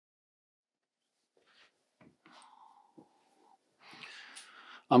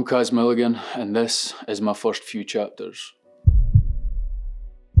I'm Caz Milligan, and this is my first few chapters.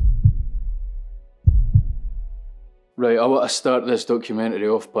 Right, I want to start this documentary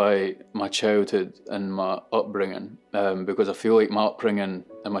off by my childhood and my upbringing, because I feel like my upbringing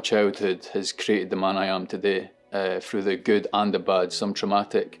and my childhood has created the man I am today, through the good and the bad. Some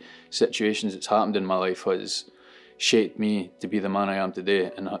traumatic situations that's happened in my life has shaped me to be the man I am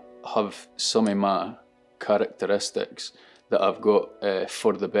today, and I have some of my characteristics that I've got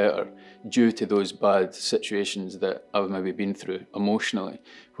for the better due to those bad situations that I've maybe been through emotionally,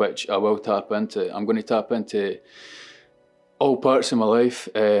 which I will tap into. I'm going to tap into all parts of my life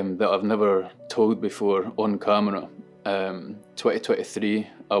that I've never told before on camera. 2023,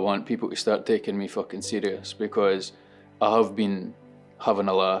 I want people to start taking me fucking serious, because I have been having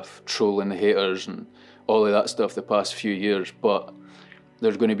a laugh, trolling the haters and all of that stuff the past few years, but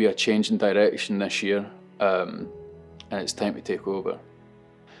there's going to be a change in direction this year. And it's time to take over.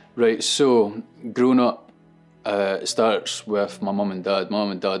 Right, so growing up, it starts with my mum and dad. My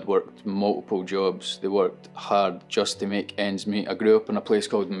mum and dad worked multiple jobs. They worked hard just to make ends meet. I grew up in a place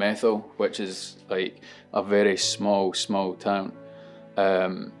called Methil, which is like a very small town.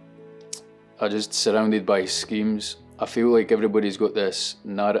 I just surrounded by schemes. I feel like everybody's got this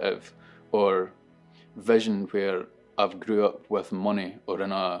narrative or vision where I've grew up with money or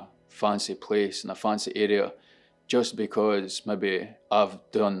in a fancy place, in a fancy area, just because maybe I've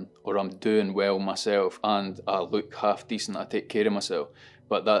done or I'm doing well myself and I look half decent, I take care of myself.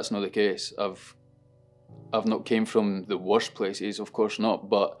 But that's not the case. I've not came from the worst places, of course not,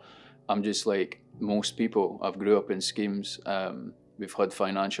 but I'm just like most people. I've grew up in schemes. We've had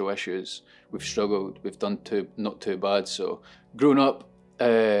financial issues, we've struggled, we've done not too bad. So growing up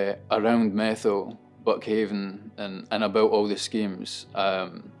around Methil, Buckhaven and about all the schemes,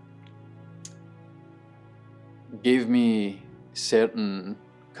 gave me certain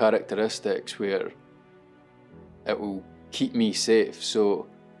characteristics where it will keep me safe. So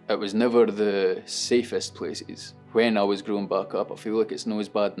it was never the safest places. When I was growing back up, I feel like it's not as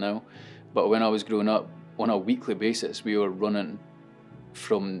bad now, but when I was growing up, on a weekly basis, we were running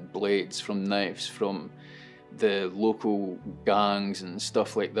from blades, from knives, from the local gangs and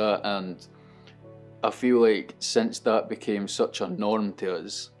stuff like that. And I feel like since that became such a norm to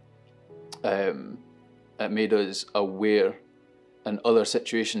us, it made us aware in other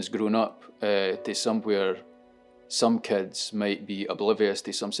situations growing up to somewhere some kids might be oblivious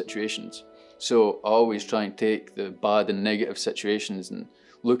to some situations. So I always try and take the bad and negative situations and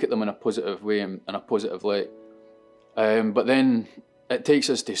look at them in a positive way and in a positive light. But then it takes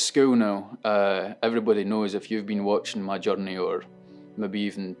us to school now. Everybody knows, if you've been watching my journey or maybe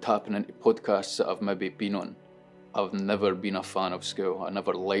even tapping into podcasts that I've maybe been on, I've never been a fan of school. I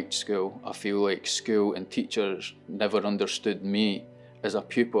never liked school. I feel like school and teachers never understood me as a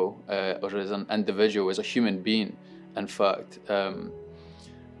pupil or as an individual, as a human being. In fact, I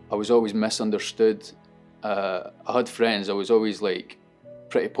was always misunderstood. I had friends, I was always like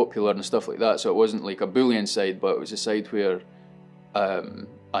pretty popular and stuff like that, so it wasn't like a bullying side, but it was a side where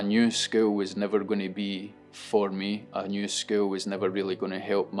I knew school was never going to be for me. I knew school was never really going to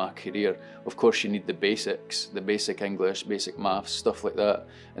help my career. Of course you need the basics, the basic English, basic maths, stuff like that,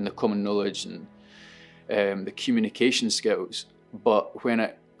 and the common knowledge and the communication skills. But when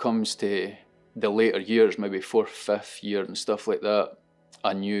it comes to the later years, maybe 4th, 5th year and stuff like that,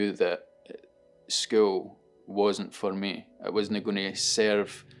 I knew that school wasn't for me. It wasn't going to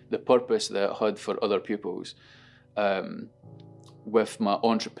serve the purpose that it had for other pupils. With my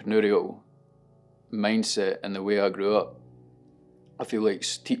entrepreneurial mindset and the way I grew up, I feel like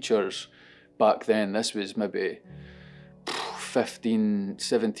teachers back then, this was maybe 15,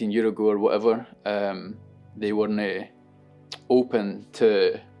 17 years ago or whatever, they weren't open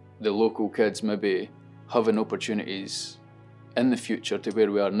to the local kids maybe having opportunities in the future to where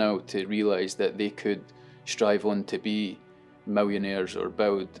we are now, to realise that they could strive on to be millionaires or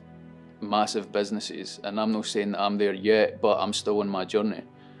build massive businesses. And I'm not saying that I'm there yet, but I'm still on my journey.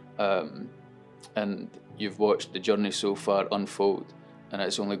 And you've watched the journey so far unfold, and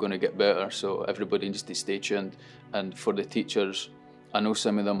it's only going to get better. So everybody needs to stay tuned. And for the teachers, I know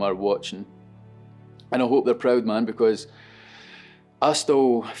some of them are watching, and I hope they're proud, man, because I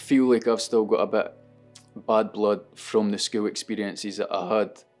still feel like I've still got a bit bad blood from the school experiences that I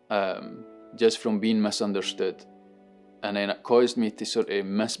had, just from being misunderstood. And then it caused me to sort of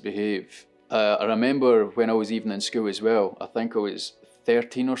misbehave. I remember when I was even in school as well, I think I was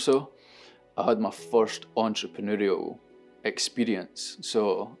 13 or so, I had my first entrepreneurial experience.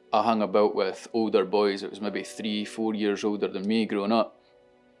 So I hung about with older boys that was maybe 3-4 years older than me growing up,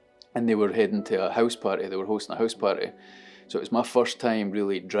 and they were heading to a house party, they were hosting a house party. So it was my first time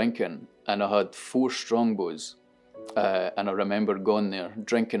really drinking, and I had 4 Strongbos, and I remember going there,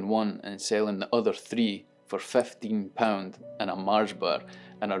 drinking one and selling the other 3 for £15 in a Mars bar.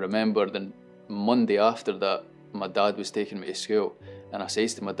 And I remember the Monday after that, my dad was taking me to school, and I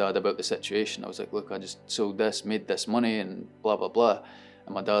says to my dad about the situation. I was like, look, I just sold this, made this money, and blah, blah, blah.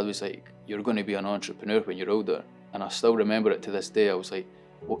 And my dad was like, you're going to be an entrepreneur when you're older. And I still remember it to this day. I was like,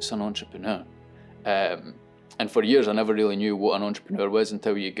 what's an entrepreneur? And for years, I never really knew what an entrepreneur was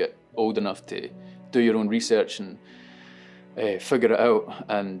until you get old enough to do your own research and figure it out.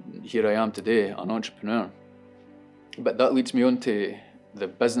 And here I am today, an entrepreneur. But that leads me on to the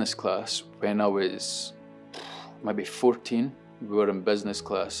business class. When I was maybe 14, we were in business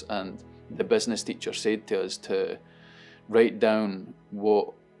class, and the business teacher said to us to write down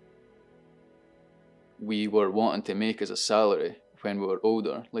what we were wanting to make as a salary when we were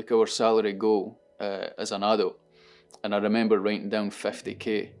older, like our salary goal as an adult. And I remember writing down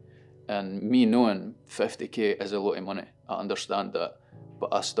 50k, and me knowing 50k is a lot of money, I understand that,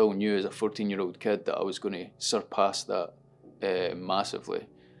 but I still knew as a 14-year-old kid that I was going to surpass that massively.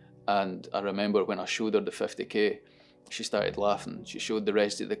 And I remember when I showed her the 50k, she started laughing. She showed the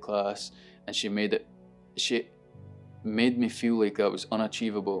rest of the class, and she made me feel like that was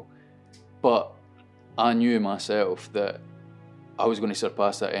unachievable. But I knew myself that I was going to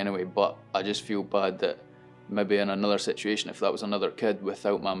surpass that anyway, but I just feel bad that maybe in another situation, if that was another kid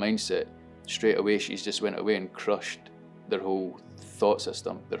without my mindset, straight away she's just went away and crushed their whole thought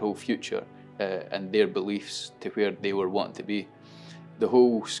system, their whole future, and their beliefs to where they were wanting to be. The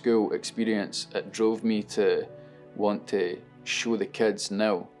whole school experience, it drove me to want to show the kids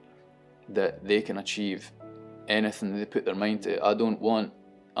now that they can achieve anything they put their mind to. I don't want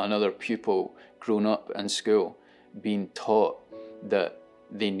another pupil grown up in school being taught that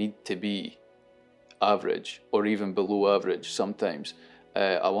they need to be average or even below average sometimes.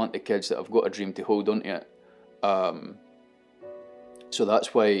 I want the kids that have got a dream to hold on to it. So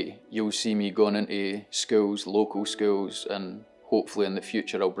that's why you'll see me going into schools, local schools, and hopefully in the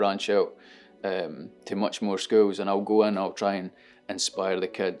future I'll branch out to much more schools, and I'll go in, I'll try and inspire the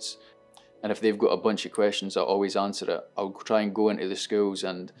kids. And if they've got a bunch of questions, I'll always answer it. I'll try and go into the schools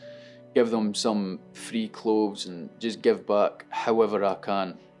and give them some free clothes and just give back however I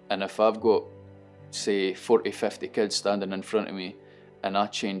can. And if I've got, say, 40, 50 kids standing in front of me, and I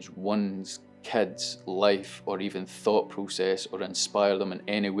change one kid's life or even thought process or inspire them in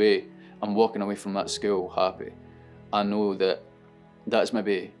any way, I'm walking away from that school happy. I know that that's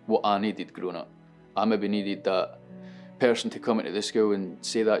maybe what I needed growing up. I maybe needed that person to come into the school and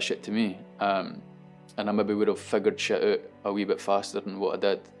say that shit to me, and I maybe would have figured shit out a wee bit faster than what I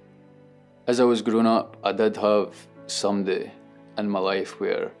did. As I was growing up, I did have somebody in my life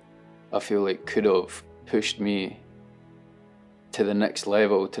where I feel like could have pushed me to the next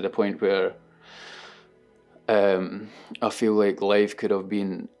level, to the point where I feel like life could have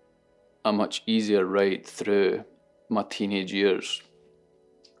been a much easier ride through my teenage years.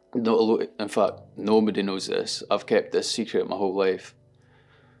 In fact, nobody knows this. I've kept this secret my whole life.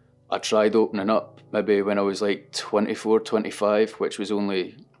 I tried opening up maybe when I was like 24, 25, which was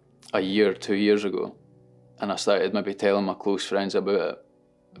only a year, 2 years ago. And I started maybe telling my close friends about it.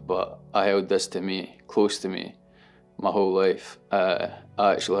 But I held this to me, close to me, my whole life. I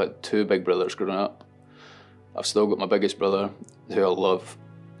actually had 2 big brothers growing up. I've still got my biggest brother, who I love,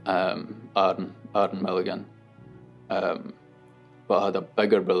 Caz Milligan. But I had a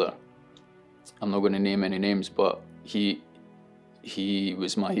bigger brother. I'm not going to name any names, but he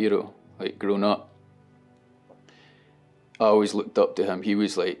was my hero, like growing up. I always looked up to him. He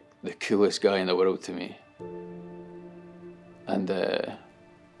was like the coolest guy in the world to me. And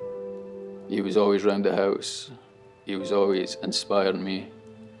he was always around the house. He was always inspiring me.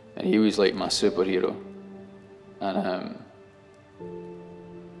 And he was like my superhero. And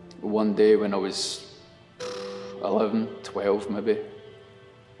one day when I was 11, 12 maybe,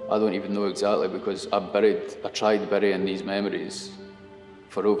 I don't even know exactly, because I tried burying these memories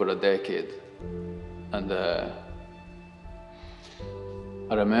for over a decade. And I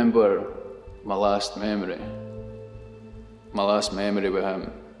remember my last memory with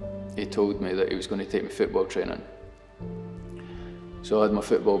him. He told me that he was going to take me football training. So I had my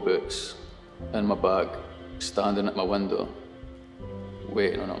football boots in my bag, standing at my window,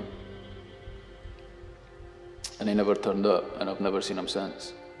 waiting on him. And he never turned up, and I've never seen him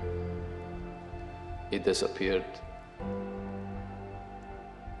since. He disappeared.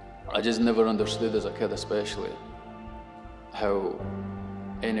 I just never understood as a kid especially how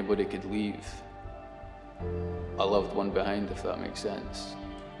anybody could leave a loved one behind, if that makes sense.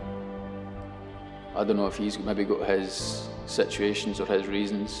 I don't know if he's maybe got his situations or his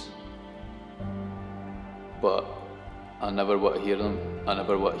reasons, but I never want to hear them. I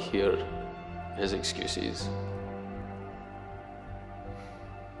never want to hear his excuses.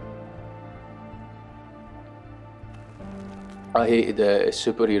 I hated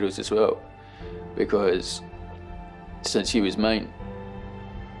superheroes as well, because since he was mine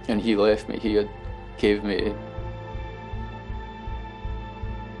and he left me, he had gave me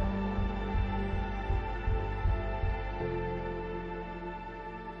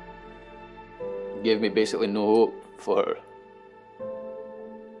basically no hope for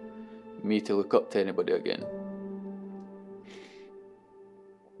me to look up to anybody again.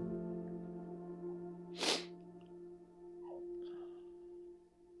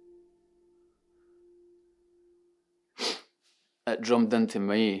 It drummed into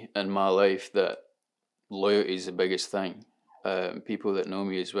me in my life that loyalty is the biggest thing. People that know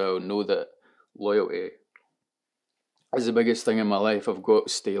me as well know that loyalty is the biggest thing in my life. I've got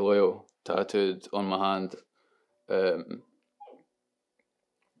stay loyal tattooed on my hand,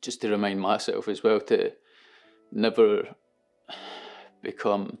 just to remind myself as well to never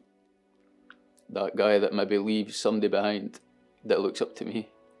become that guy that maybe leaves somebody behind that looks up to me.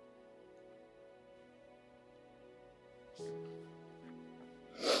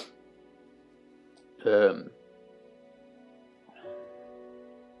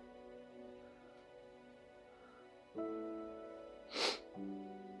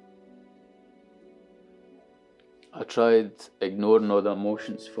 I tried ignoring all the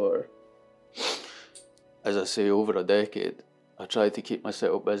emotions for, as I say, over a decade. I tried to keep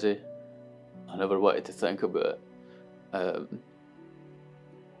myself busy. I never wanted to think about it.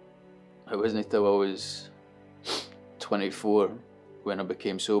 It wasn't until I was 24 when I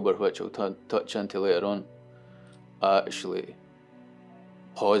became sober, which I'll touch into later on. I actually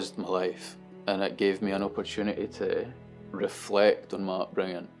paused my life, and it gave me an opportunity to reflect on my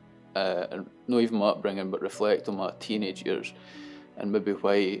upbringing. And not even my upbringing, but reflect on my teenage years and maybe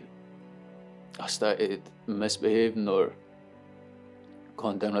why I started misbehaving or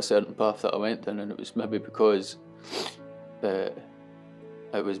gone down a certain path that I went down, and it was maybe because of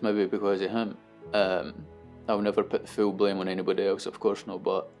him. I'll never put the full blame on anybody else, of course not,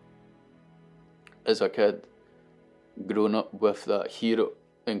 but as a kid, growing up with that hero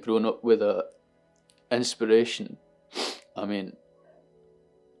and growing up with that inspiration, I mean,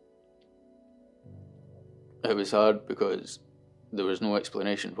 it was hard because there was no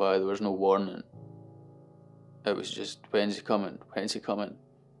explanation why, there was no warning. It was just, when's he coming, when's he coming?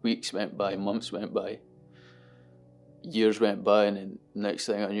 Weeks went by, months went by, years went by, and then next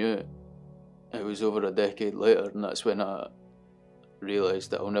thing I knew, it was over a decade later, and that's when I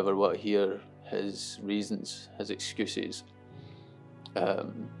realised that I'll never want to hear his reasons, his excuses.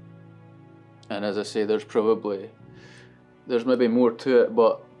 And as I say, there's maybe more to it,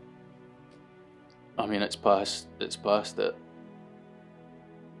 but I mean, it's past it.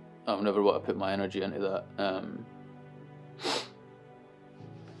 I'll never want to put my energy into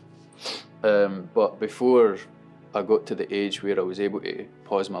that. But before I got to the age where I was able to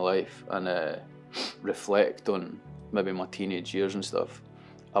pause my life and reflect on maybe my teenage years and stuff,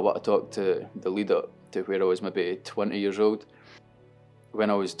 I want to talk to the lead up to where I was maybe 20 years old. When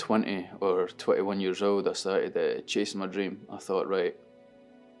I was 20 or 21 years old, I started chasing my dream. I thought, right,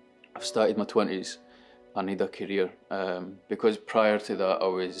 I've started my 20s, I need a career. Because prior to that I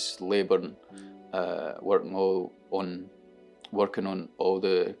was labouring, working on all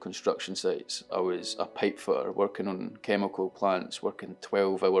the construction sites. I was a pipe fitter, working on chemical plants, working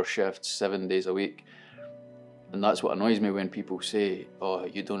 12-hour shifts, 7 days a week. And that's what annoys me when people say, oh,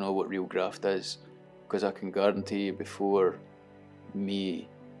 you don't know what real graft is. Because I can guarantee you, before me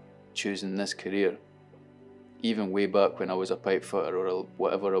choosing this career, even way back when I was a pipe fitter or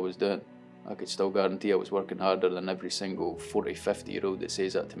whatever I was doing, I could still guarantee I was working harder than every single 40, 50-year-old that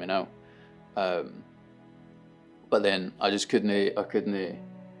says that to me now. But then I just couldn't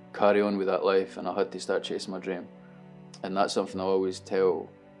carry on with that life, and I had to start chasing my dream. And that's something I always tell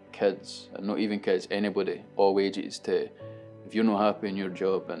kids, and not even kids, anybody, all ages, to, if you're not happy in your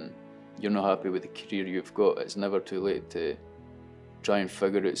job and you're not happy with the career you've got, it's never too late to try and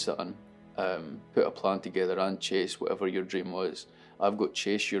figure out something, put a plan together and chase whatever your dream was. I've got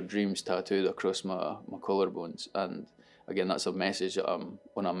chase your dreams tattooed across my collarbones, and again, that's a message that I'm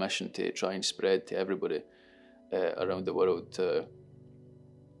on a mission to try and spread to everybody around the world, to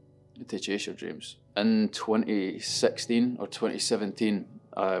chase your dreams. In 2016 or 2017,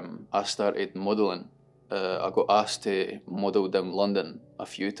 I started modelling. I got asked to model down London a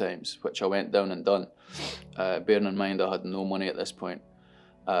few times, which I went down and done. Bearing in mind I had no money at this point.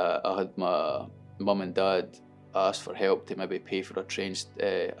 I had my mum and dad asked for help to maybe pay for a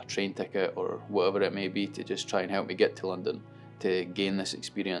train ticket or whatever it may be to just try and help me get to London to gain this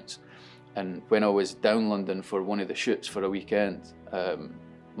experience. And when I was down London for one of the shoots for a weekend,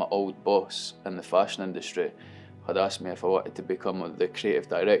 my old boss in the fashion industry had asked me if I wanted to become the creative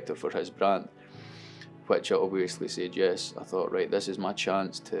director for his brand, which I obviously said yes. I thought, right, this is my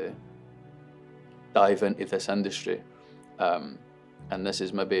chance to dive into this industry, and this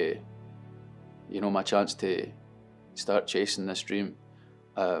is maybe, my chance to start chasing this dream.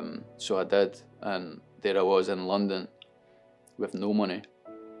 So I did, and there I was in London with no money.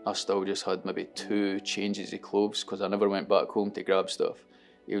 I still just had maybe 2 changes of clothes because I never went back home to grab stuff.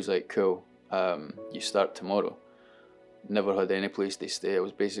 He was like, cool, you start tomorrow. Never had any place to stay. I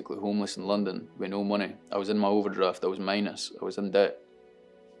was basically homeless in London with no money. I was in my overdraft, I was minus, I was in debt.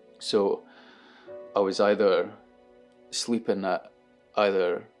 So I was either sleeping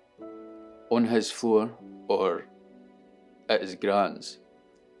either on his floor or at his grand's,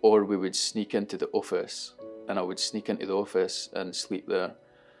 or we would sneak into the office, and I would sneak into the office and sleep there.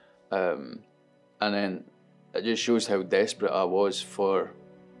 And then it just shows how desperate I was for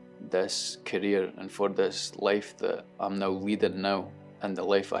this career and for this life that I'm now leading now, and the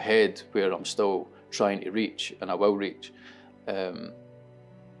life ahead where I'm still trying to reach, and I will reach.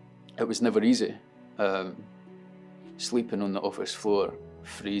 It was never easy. Sleeping on the office floor,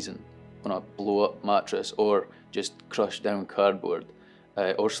 freezing, on a blow-up mattress or just crushed down cardboard,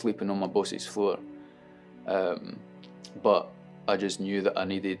 or sleeping on my boss's floor. But I just knew that I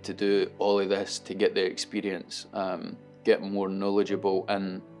needed to do all of this to get the experience, get more knowledgeable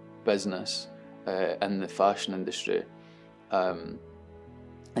in business, in the fashion industry, and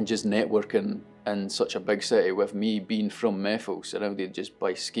just networking in such a big city. With me being from Methil, surrounded just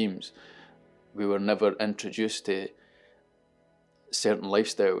by schemes, we were never introduced to certain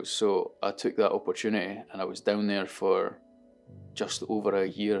lifestyles. So I took that opportunity, and I was down there for just over a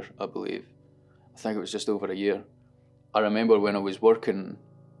year, I believe. I think it was just over a year. I remember when I was working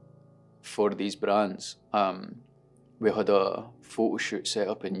for these brands, we had a photo shoot set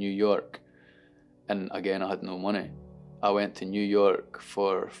up in New York, and again I had no money. I went to New York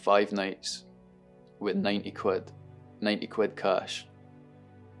for 5 nights with 90 quid cash.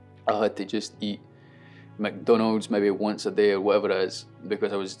 I had to just eat McDonald's maybe once a day or whatever it is,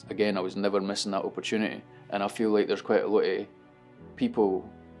 because I was never missing that opportunity. And I feel like there's quite a lot of people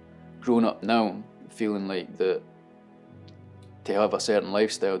growing up now feeling like that to have a certain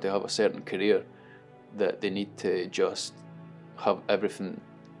lifestyle, to have a certain career, that they need to just have everything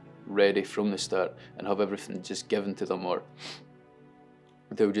ready from the start and have everything just given to them, or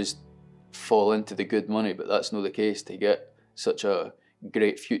they'll just fall into the good money. But that's not the case. To get such a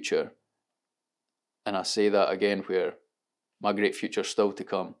great future, and I say that again where my great future's still to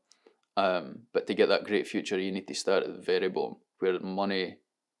come, but to get that great future you need to start at the very bottom, where money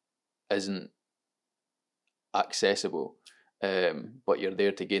isn't accessible, but you're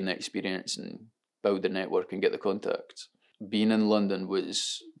there to gain the experience and build the network and get the contacts. Being in London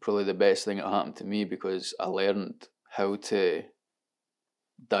was probably the best thing that happened to me, because I learned how to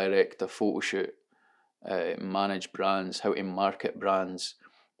direct a photo shoot, manage brands, how to market brands,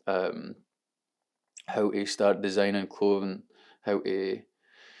 how to start designing clothing, how to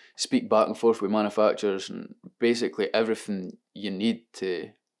speak back and forth with manufacturers, and basically everything you need to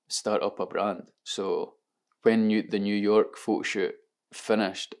start up a brand. So when the New York photo shoot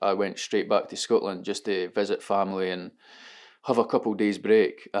finished, I went straight back to Scotland just to visit family and have a couple days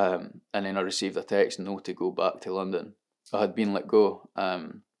break, and then I received a text no to go back to London. I had been let go,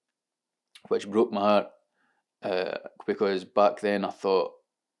 which broke my heart, because back then I thought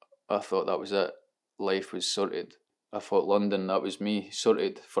that was it. Life was sorted. I thought London, that was me,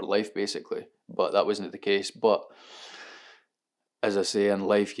 sorted for life basically, but that wasn't the case. But as I say, in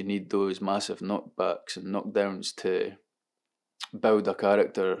life you need those massive knockbacks and knockdowns to build a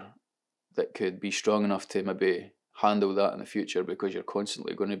character that could be strong enough to maybe handle that in the future, because you're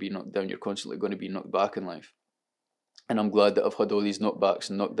constantly going to be knocked down, you're constantly going to be knocked back in life. And I'm glad that I've had all these knockbacks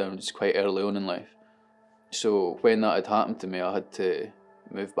and knockdowns quite early on in life. So when that had happened to me, I had to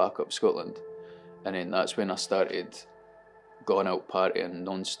move back up Scotland, and then that's when I started going out partying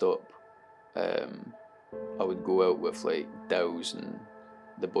non-stop. I would go out with like Dows and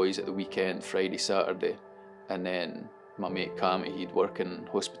the boys at the weekend, Friday, Saturday, and then my mate Cammy, he'd work in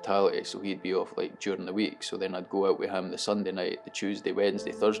hospitality, so he'd be off like during the week, so then I'd go out with him the Sunday night, the Tuesday,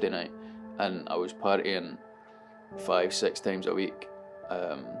 Wednesday, Thursday night, and I was partying 5-6 times a week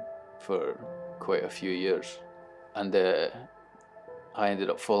for quite a few years. And I ended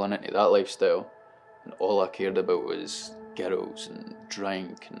up falling into that lifestyle, and all I cared about was girls and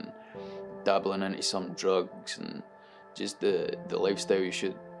drink and dabbling into some drugs and just the lifestyle you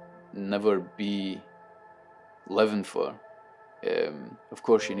should never be living for. Of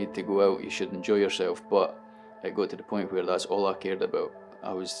course you need to go out, you should enjoy yourself, but it got to the point where that's all I cared about.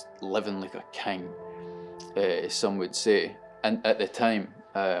 I was living like a king, some would say, and at the time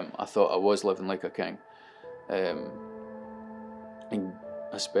I thought I was living like a king, and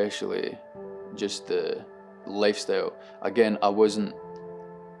especially just the lifestyle. Again, I was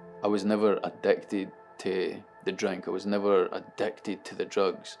never addicted to the drink, I was never addicted to the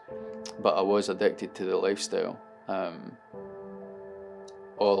drugs, but I was addicted to the lifestyle.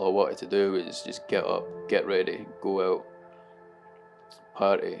 All I wanted to do was just get up, get ready, go out,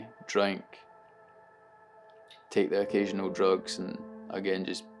 party, drink, take the occasional drugs, and again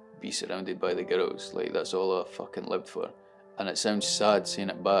just be surrounded by the girls. Like, that's all I fucking lived for. And it sounds sad saying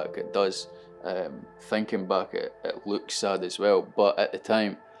it back, it does. Thinking back, it looks sad as well, but at the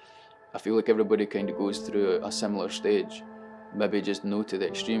time I feel like everybody kind of goes through a similar stage, maybe just no to the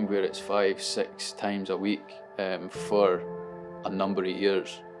extreme where it's 5-6 times a week for a number of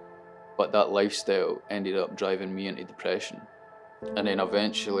years. But that lifestyle ended up driving me into depression, and then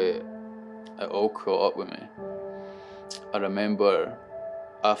eventually it all caught up with me. I remember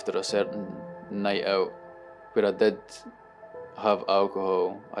after a certain night out where I did have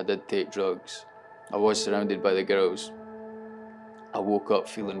alcohol, I did take drugs, I was surrounded by the girls, I woke up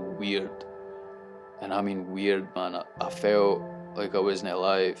feeling weird, and I mean weird, man. I felt like I wasn't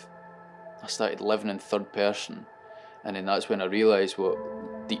alive. I started living in third person, and then that's when I realised what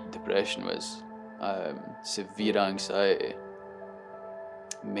deep depression was. Severe anxiety,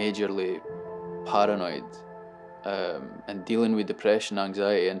 majorly paranoid, and dealing with depression,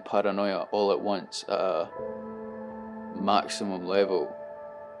 anxiety and paranoia all at once at a maximum level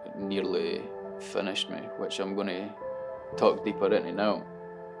nearly finished me, which I'm going to talk deeper into now.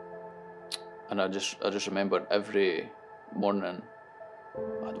 And I just remember every morning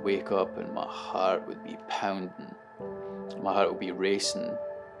I'd wake up and my heart would be pounding, my heart would be racing,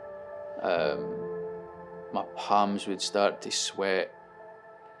 my palms would start to sweat,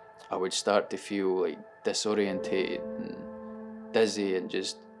 I would start to feel like disorientated and dizzy, and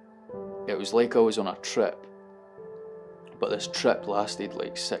just, it was like I was on a trip, but this trip lasted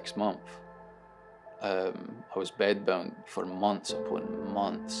like 6 months. I was bedbound for months upon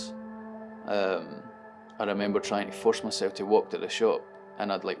months. I remember trying to force myself to walk to the shop,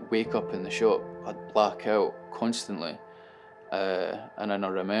 and I'd like wake up in the shop, I'd black out constantly, and then I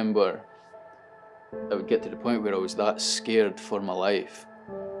remember I would get to the point where I was that scared for my life.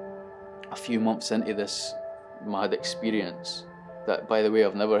 A few months into this mad experience, that, by the way,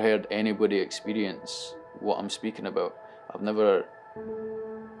 I've never heard anybody experience what I'm speaking about.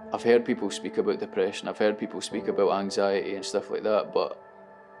 I've heard people speak about depression, I've heard people speak about anxiety and stuff like that, but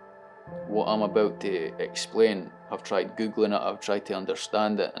what I'm about to explain, I've tried Googling it, I've tried to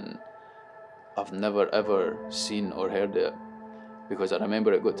understand it, and I've never ever seen or heard it. Because I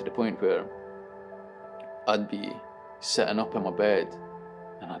remember it got to the point where I'd be sitting up in my bed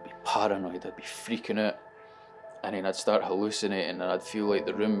and I'd be paranoid, I'd be freaking out, and then I'd start hallucinating and I'd feel like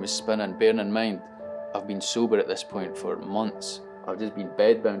the room was spinning. Bearing in mind, I've been sober at this point for months. I've just been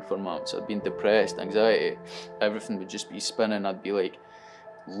bedbound for months. I'd been depressed, anxiety, everything would just be spinning. I'd be like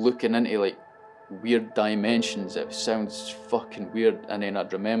looking into like weird dimensions. It sounds fucking weird. And then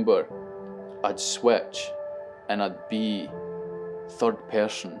I'd remember I'd switch and I'd be third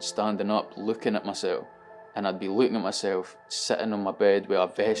person, standing up, looking at myself. And I'd be looking at myself sitting on my bed with a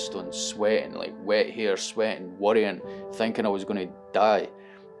vest on, sweating, like wet hair, sweating, worrying, thinking I was going to die,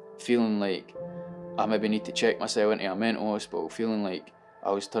 feeling like I maybe need to check myself into a mental hospital, feeling like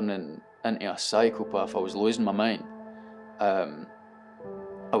I was turning into a psychopath. I was losing my mind.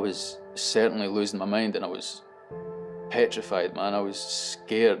 I was certainly losing my mind, and I was petrified, man. I was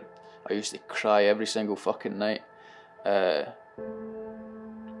scared. I used to cry every single fucking night.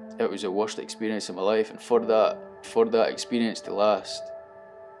 It was the worst experience of my life, and for that experience to last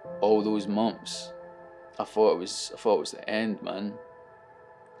all those months, I thought it was the end, man.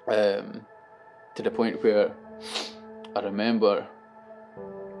 To the point where I remember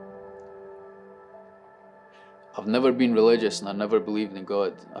I've never been religious and I never believed in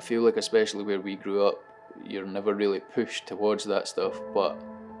God. I feel like, especially where we grew up, you're never really pushed towards that stuff, but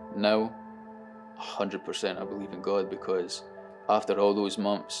now 100% I believe in God, because after all those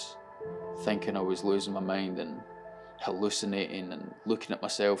months thinking I was losing my mind and hallucinating and looking at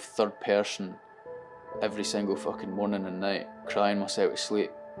myself third person every single fucking morning and night, crying myself to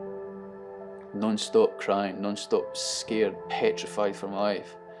sleep, non-stop crying, non-stop scared, petrified for my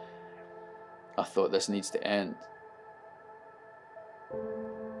life, I thought this needs to end.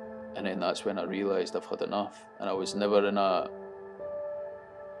 And then that's when I realised I've had enough, and I was never in a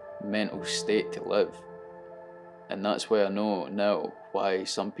mental state to live. And that's why I know now why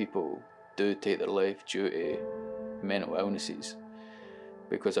some people do take their life due to mental illnesses,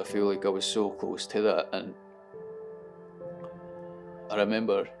 because I feel like I was so close to that. And I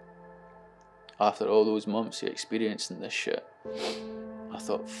remember after all those months of experiencing this shit, I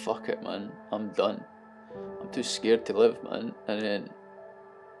thought, fuck it, man, I'm done. I'm too scared to live, man. And then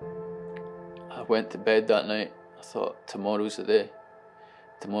I went to bed that night. I thought, tomorrow's the day.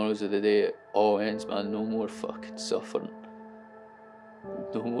 Tomorrow's the day it all ends, man. No more fucking suffering.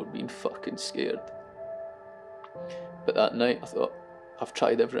 No more being fucking scared. But that night I thought, I've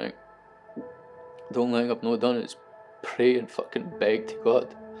tried everything. The only thing I've not done is pray and fucking beg to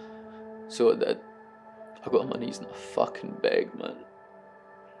God. So I did. I got on my knees and I fucking begged, man.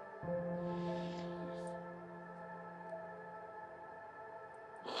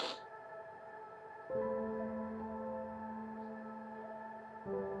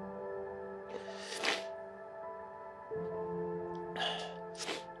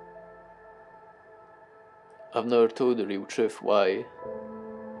 I've never told the real truth why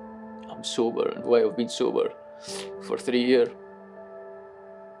I'm sober and why I've been sober for 3 years,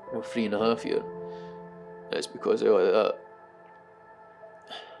 or 3.5 years. It's because of all of that.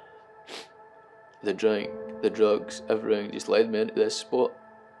 The drink, the drugs, everything just led me into this spot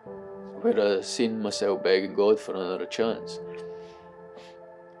where I seen myself begging God for another chance.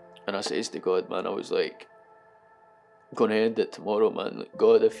 And I says to God, man, I was like, gonna end it tomorrow, man. Like,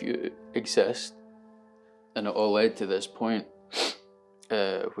 God, if you exist. And it all led to this point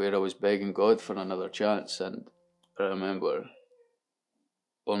where I was begging God for another chance. And I remember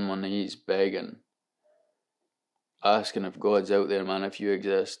on my knees begging, asking if God's out there, man, if you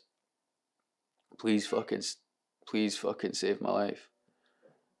exist, please fucking save my life,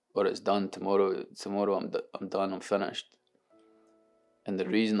 or it's done tomorrow. Tomorrow I'm done. I'm finished. And the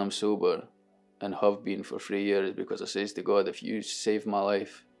reason I'm sober and have been for 3 years is because I says to God, if you save my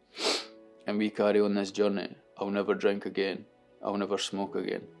life and we carry on this journey, I'll never drink again. I'll never smoke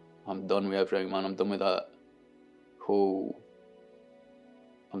again. I'm done with everything, man. I'm done with that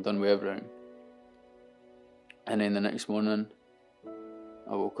I'm done with everything. And then the next morning,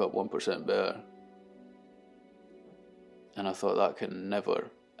 I woke up 1% better. And I thought that can never,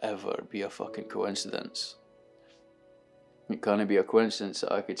 ever be a fucking coincidence. It can't be a coincidence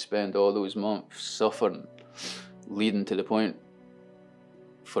that I could spend all those months suffering, leading to the point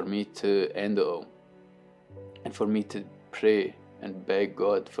for me to end it all. And for me to pray and beg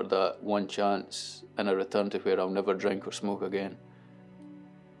God for that one chance and a return to where I'll never drink or smoke again.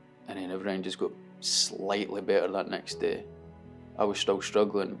 And then everything just got slightly better that next day. I was still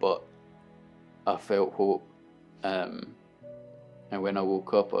struggling, but I felt hope. And when I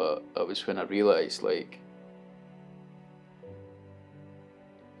woke up, it was when I realised, like,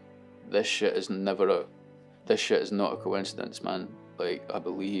 this shit is not a coincidence, man. Like, I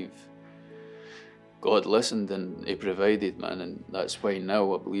believe God listened and He provided, man, and that's why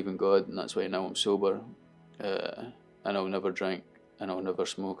now I believe in God, and that's why now I'm sober, and I'll never drink, and I'll never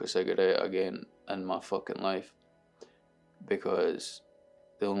smoke a cigarette again in my fucking life, because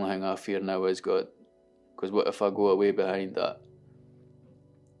the only thing I fear now is God. Because what if I go away behind that,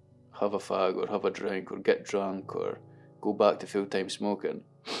 have a fag or have a drink or get drunk or go back to full-time smoking,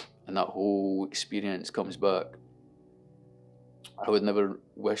 and that whole experience comes back? I would never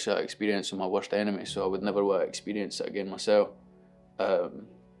wish that experience on my worst enemy, so I would never want to experience it again myself. And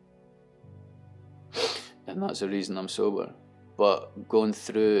that's the reason I'm sober. But going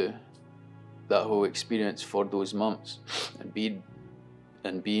through that whole experience for those months and being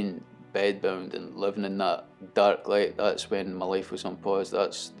bedbound and living in that dark light, that's when my life was on pause.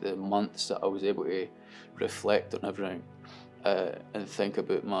 That's the months that I was able to reflect on everything and think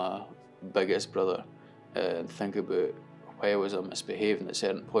about my biggest brother and think about why was I misbehaving at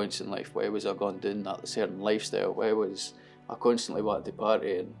certain points in life, why was I going doing that certain lifestyle, why was I constantly wanting to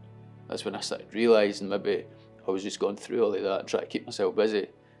party. And that's when I started realising maybe I was just going through all of that and trying to keep myself busy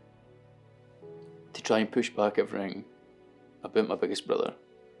to try and push back everything about my biggest brother.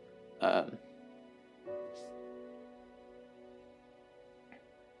 And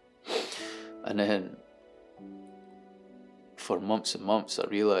then for months and months I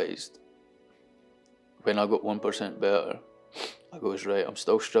realised when I got 1% better, I goes, right, I'm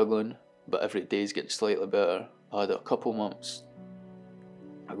still struggling, but every day's getting slightly better. I had a couple months,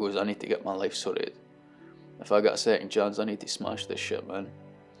 I goes, I need to get my life sorted. If I got a second chance, I need to smash this shit, man.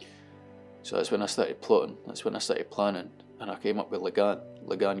 So that's when I started plotting, that's when I started planning, and I came up with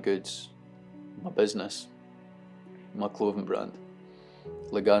Ligan Goods, my business, my clothing brand.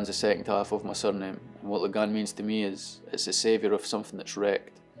 Lagan's the second half of my surname, and what Lagan means to me is it's the saviour of something that's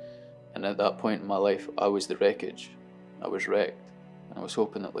wrecked. And at that point in my life, I was the wreckage. I was wrecked, and I was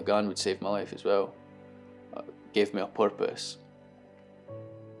hoping that Lagan would save my life as well. It gave me a purpose.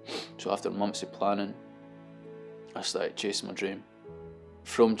 So after months of planning, I started chasing my dream.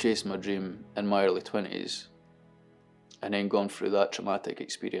 From chasing my dream in my early 20s, and then gone through that traumatic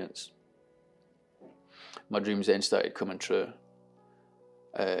experience, my dreams then started coming true.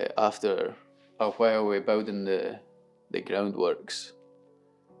 After a while we building the groundworks,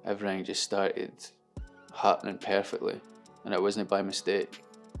 everything just started happening perfectly, and it wasn't by mistake.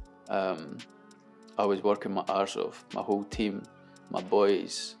 I was working my arse off, my whole team, my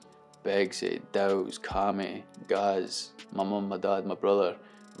boys, Begsy, Dows, Kami, Gaz, my mum, my dad, my brother,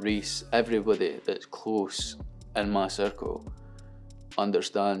 Reese, everybody that's close in my circle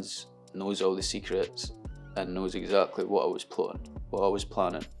understands, knows all the secrets, and knows exactly what I was plotting, what I was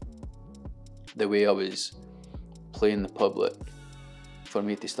planning. The way I was playing the public for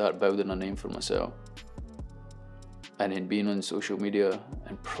me to start building a name for myself. And then being on social media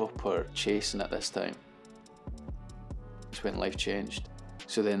and proper chasing at this time, it's when life changed.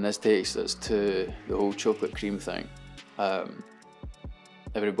 So then this takes us to the whole chocolate cream thing.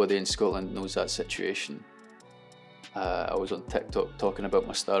 Everybody in Scotland knows that situation. I was on TikTok talking about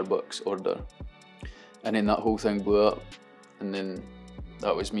my Starbucks order, and then that whole thing blew up, and then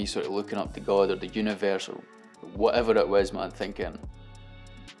that was me sort of looking up to God or the universe or whatever it was, man, thinking,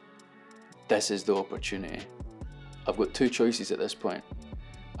 this is the opportunity. I've got two choices at this point.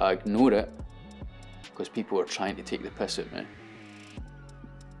 I ignore it because people are trying to take the piss at me,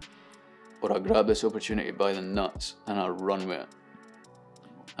 or I grab this opportunity by the nuts and I run with it.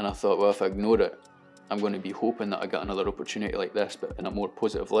 And I thought, well, if I ignore it, I'm going to be hoping that I get another opportunity like this, but in a more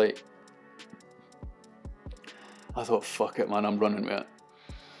positive light. I thought, fuck it, man, I'm running with it.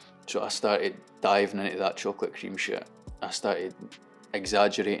 So I started diving into that chocolate cream shit. I started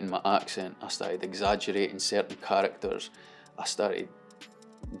exaggerating my accent. I started exaggerating certain characters. I started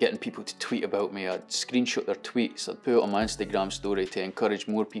getting people to tweet about me. I'd screenshot their tweets. I'd put it on my Instagram story to encourage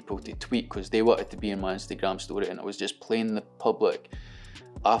more people to tweet because they wanted to be in my Instagram story, and I was just playing the public.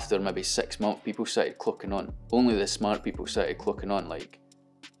 After maybe 6 months, people started clocking on. Only the smart people started clocking on, like,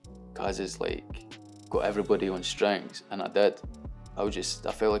 Caz is like, got everybody on strings, and I did. I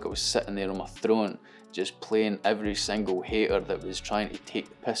felt like I was sitting there on my throne, just playing every single hater that was trying to take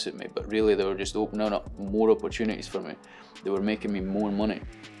the piss at me, but really they were just opening up more opportunities for me. They were making me more money.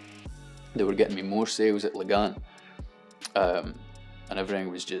 They were getting me more sales at Lagan. And everything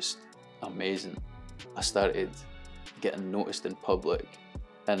was just amazing. I started getting noticed in public,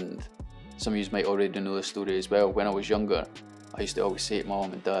 and some of you might already know the story as well. When I was younger, I used to always say to my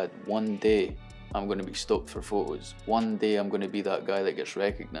mum and dad, one day I'm going to be stopped for photos. One day I'm going to be that guy that gets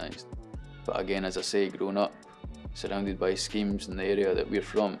recognised. But again, as I say, growing up, surrounded by schemes in the area that we're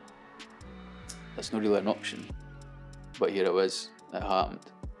from, that's not really an option. But here it was, it happened.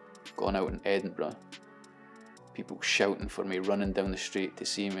 Gone out in Edinburgh, people shouting for me, running down the street to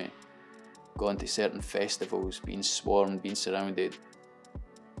see me. Gone to certain festivals, being swarmed, being surrounded.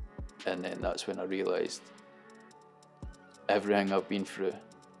 And then that's when I realised everything I've been through,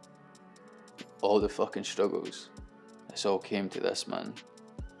 all the fucking struggles, it's all came to this, man.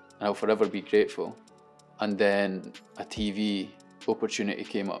 And I'll forever be grateful. And then a TV opportunity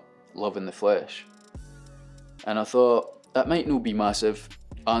came up, Love in the Flesh. And I thought, that might not be massive,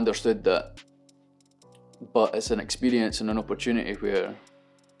 I understood that, but it's an experience and an opportunity where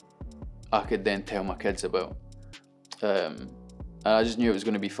I could then tell my kids about. And I just knew it was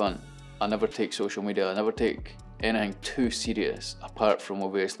going to be fun. I never take social media, I never take anything too serious, apart from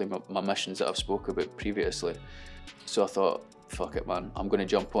obviously my missions that I've spoke about previously. So I thought, fuck it, man, I'm going to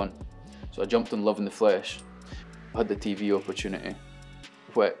jump on. So I jumped on Love in the Flesh. I had the TV opportunity,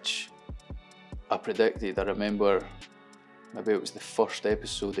 which I predicted. I remember maybe it was the first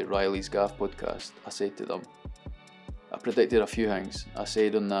episode of Riley's Gaff podcast. I said to them, I predicted a few things. I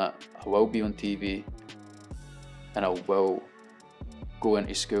said on that I will be on TV and I will go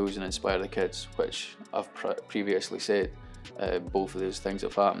into schools and inspire the kids, which I've previously said. Both of those things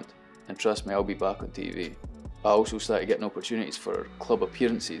have happened, and trust me, I'll be back on TV. I also started getting opportunities for club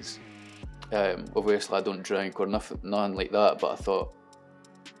appearances. Obviously I don't drink or nothing like that, but I thought,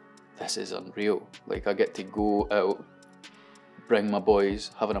 this is unreal. Like, I get to go out, bring my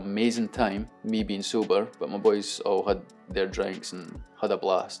boys, have an amazing time, me being sober, but my boys all had their drinks and had a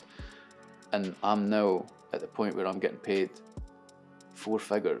blast. And I'm now at the point where I'm getting paid 4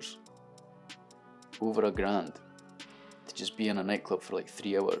 figures, over $1,000, to just be in a nightclub for like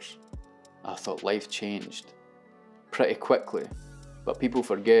 3 hours. I thought life changed pretty quickly, But people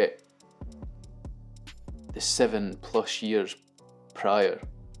forget the 7+ years prior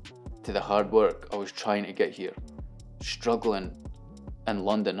to the hard work I was trying to get here, struggling in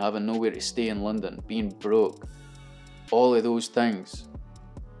London, having nowhere to stay in London, being broke. All of those things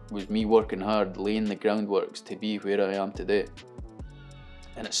was me working hard, laying the groundworks to be where I am today.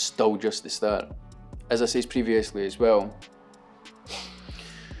 And it's still just the start. As I said previously as well,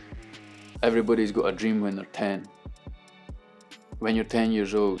 everybody's got a dream when they're 10. When you're 10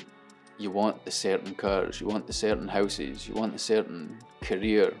 years old, you want the certain cars, you want the certain houses, you want the certain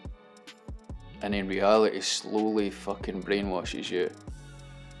career. And in reality, slowly fucking brainwashes you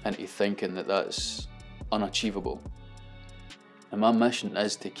into thinking that that's unachievable. And my mission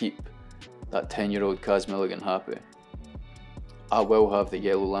is to keep that 10-year-old Caz Milligan happy. I will have the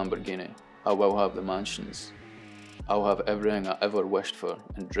yellow Lamborghini, I will have the mansions, I'll have everything I ever wished for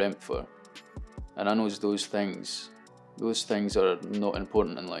and dreamt for. And I know those things are not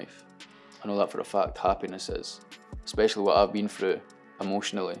important in life. I know that for a fact. Happiness is. Especially what I've been through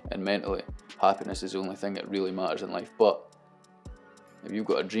emotionally and mentally. Happiness is the only thing that really matters in life. But if you've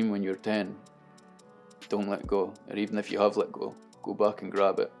got a dream when you're 10, don't let go. Or even if you have let go, go back and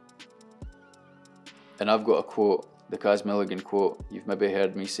grab it. And I've got a quote, the Caz Milligan quote, you've maybe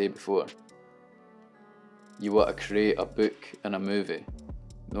heard me say before. You want to create a book and a movie,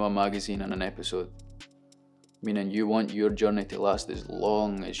 not a magazine and an episode. Meaning you want your journey to last as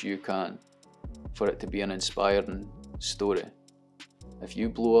long as you can, for it to be an inspiring story. If you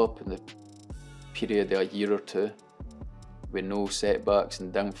blow up in the period of a year or two, with no setbacks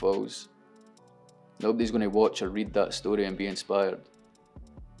and downfalls, nobody's going to watch or read that story and be inspired.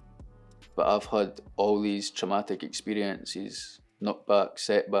 But I've had all these traumatic experiences, knockbacks,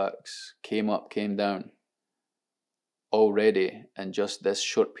 setbacks, came up, came down, already in just this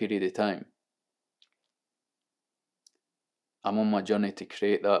short period of time. I'm on my journey to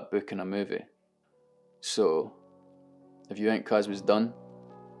create that book and a movie. So, if you think Caz was done,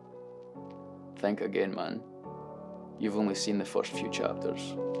 think again, man. You've only seen the first few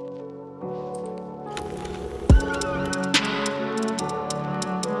chapters.